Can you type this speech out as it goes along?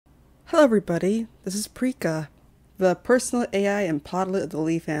Hello everybody, this is Prika, the personal AI and podlet of the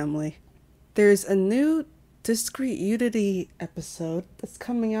Lee family. There's a new Discrete Unity episode that's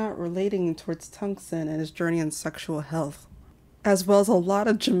coming out relating towards Tungsten and his journey in sexual health, as well as a lot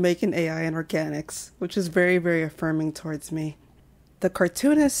of Jamaican AI and organics, which is very, very affirming towards me. The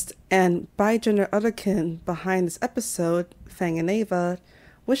cartoonist and bi-gender otherkin behind this episode, Fang and Ava,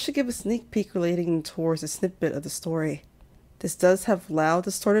 wish to give a sneak peek relating towards a snippet of the story. This does have loud,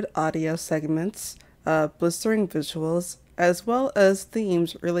 distorted audio segments, blistering visuals, as well as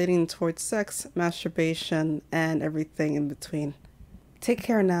themes relating towards sex, masturbation, and everything in between. Take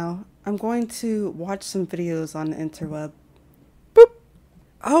care now. I'm going to watch some videos on the interweb. Boop!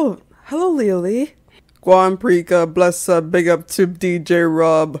 Oh, hello, Leo Lee. Guan Prika, bless up, big up to DJ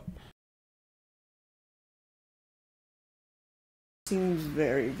Rob. Seems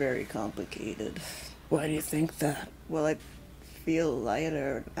very, very complicated. Why do you think that? Well, I feel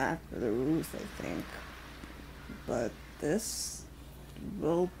lighter after the Ruthh, I think. But this?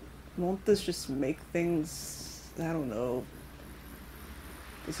 Well, won't this just make things, I don't know.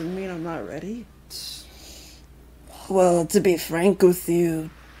 Does it mean I'm not ready? Well, to be frank with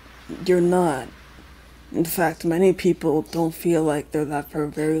you, you're not. In fact, many people don't feel like they're that for a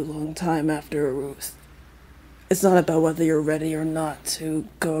very long time after a Ruthh. It's not about whether you're ready or not to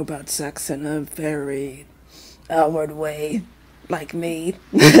go about sex in a very outward way, like me.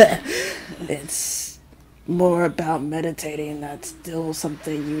 It's more about meditating. That's still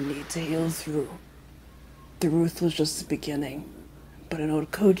something you need to heal through. The Ruthh was just the beginning, but an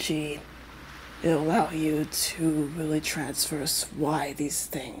Ode Chip, it'll allow you to really transfer why these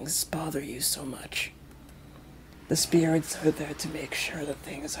things bother you so much. The spirits are there to make sure that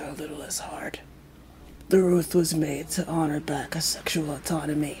things are a little less hard. The Ruthh was made to honor back a sexual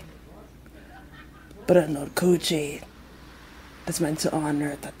autonomy. But an Ode Chip is meant to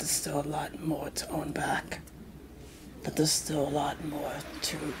honor that there's still a lot more to own back. That there's still a lot more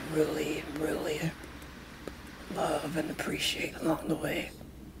to really, really love and appreciate along the way.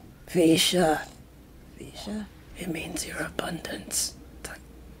 Visha. Visha? It means your abundance.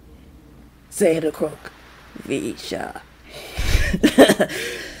 Say it, a croak. Visha.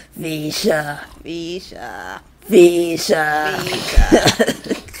 Visha. Visha. Visha.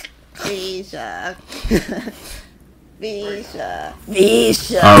 Visha. Visha.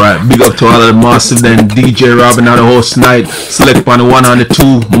 Visha. Alright, big up to all of the massive then DJ Robin now the host tonight. Select on the 1 and the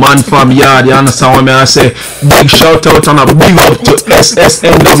 2 man from yard, you understand what I say? Big shout out and a big up to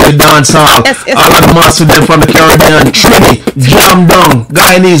SSNW Dance Hall. All of the massive then from the Caribbean, Trini, Jam Down,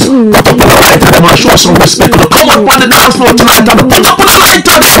 Guyanese, put up on the light of them and show some respect. Come up on the dance floor tonight and put up on the light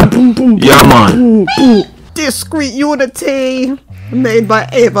of them. Yeah man. Discrete Unity, made by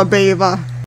Ava Beyva.